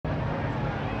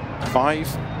5,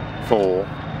 4,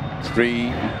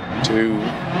 3, 2,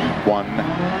 1,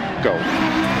 go.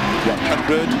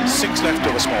 100, 6 left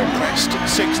of a small crest,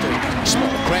 60,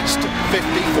 small crest, 50,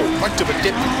 4 right of a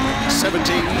dip, 70,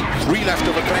 3 left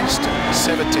of a crest,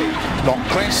 70, long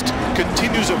crest,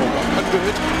 continues over 100,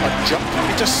 a jump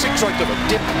into 6 right of a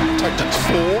dip, tightens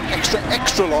 4,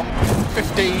 extra long,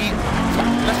 50, flat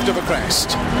left of a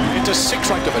crest, into 6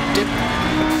 right of a dip,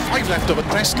 and 5 left of a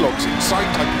crest, logs inside,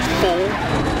 tightens 4,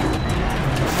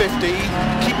 50,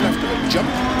 keep left of a jump,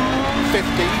 50,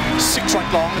 6 right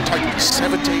long, tightens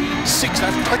 70, 6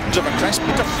 left, tightens over crest,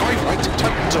 into 5 right,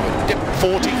 tightens over dip,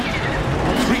 40,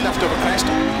 3 left over crest,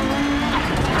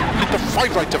 into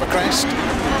 5 right over crest,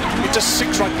 into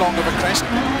 6 right long over crest,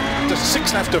 into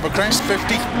 6 left over crest,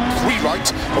 50, 3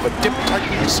 right over dip,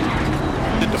 tightens,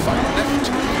 into 5 left,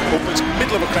 opens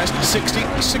middle of a crest, 60,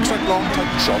 6 right long,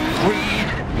 tightens short, 3,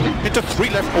 into 3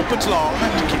 left, opens long,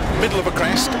 to keep middle of a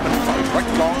crest, and 5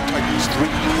 right long, tightens 3,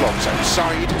 longs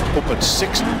outside, opens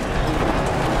 6,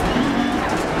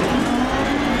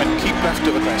 and keep left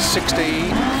of a crest, 60,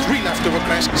 3 left of a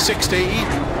crest, 60, 3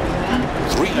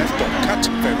 left, don't cut,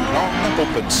 very long,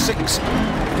 opens 6,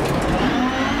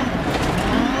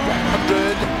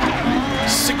 100,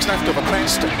 6 left of a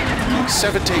crest,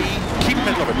 70, keep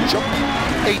middle of a jump,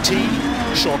 80,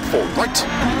 short 4 right,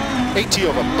 80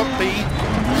 over bumpy,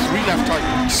 3 left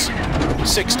tightens,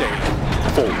 60,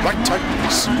 4 right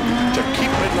tightens, to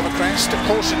keep middle of a crest,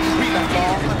 caution 3 left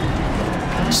long,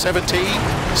 70,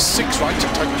 6 right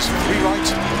tightens, 3 right,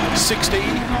 60,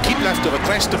 keep left of a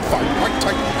crest and 5 right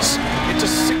tightens, into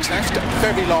 6 left,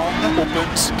 very long,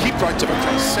 opens, keep right of a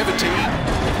crest, 70,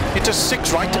 into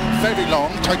 6 right, very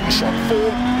long, tightens short 4,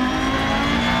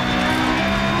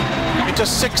 into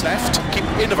 6 left, keep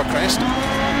in of a crest,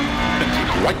 and keep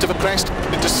right of a crest,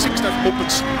 into 6 left,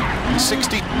 opens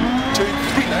 60, turn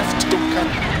 3 left, don't cut,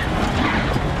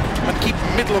 and keep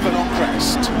middle of a long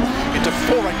crest, into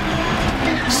 4 right,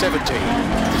 70,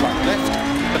 flat left,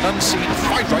 an unseen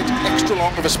 5 right, extra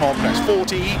long of a small crest,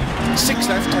 40, 6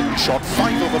 left, tighten short,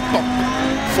 5 over bump,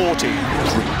 40, 3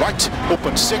 right,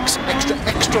 open 6,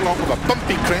 extra long of a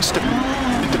bumpy crest,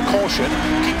 into caution,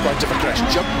 keep right of a crest,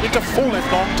 jump, into 4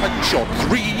 left long, tighten short,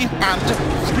 3, and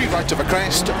 3 right of a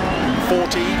crest,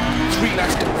 40, 3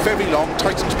 left, very long,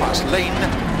 tightens past lane,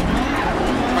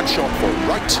 and short 4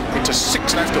 right, into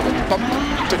 6 left of a bump,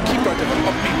 to keep right of a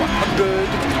bumpy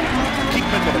 100, keep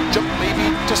middle of a jump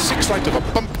maybe, to 6 right of a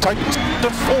bump, tightens, to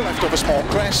 4 left of a small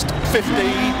crest, 50, 3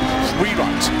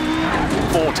 right,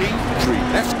 40, 3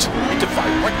 left, into 5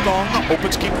 right long,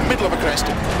 opens, keep middle of a crest,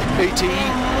 80,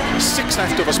 6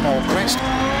 left of a small crest,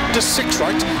 to 6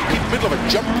 right, keep middle of a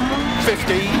jump, 50,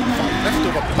 5 left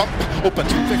of a bump,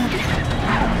 opens 50,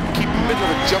 keep middle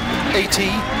of a jump, 80,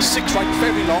 6 right,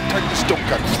 very long, tightens, don't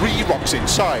cut, 3 rocks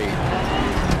inside,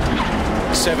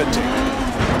 70,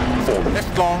 4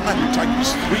 left long,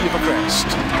 tightens 3 of a crest,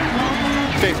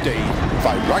 50,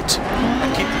 5 right,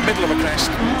 and keep middle of a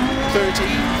crest, 30,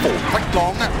 4 right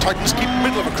long, tightens, keep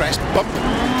middle of a crest, bump,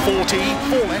 40,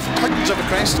 4 left, tightens of a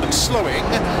crest, and slowing,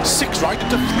 6 right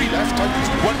into 3 left, tightens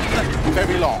 1,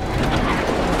 very long,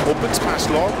 opens past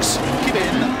logs, keep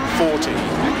in, 40,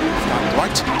 flat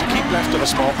right, to keep left of a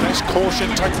small crest,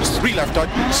 caution, tightens 3 left,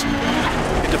 tightens,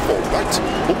 into 4 right,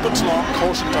 opens long,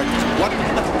 caution, tightens 1,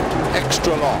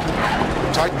 extra long,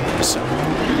 tightens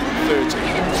 30,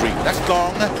 3 left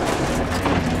long,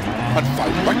 and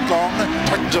 5 right long,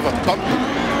 tightens of a bump,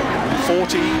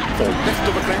 40, 4 left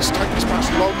of a crest, tightens past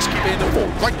logs, keep in, 4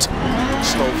 right,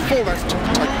 slow 4 left,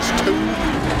 tightens 2,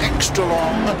 extra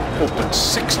long, opens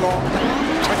 6 long,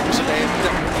 tightens an end,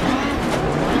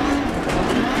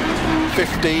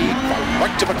 50, 5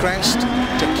 right of a crest,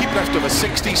 to keep left of a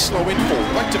 60, slow in, 4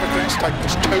 right of a crest,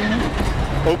 tightens 2,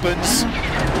 opens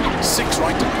 6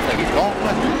 right, very long,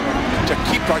 to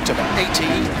keep right of an 80,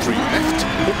 3 left,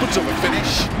 opens over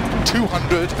finish,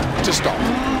 200 to stop.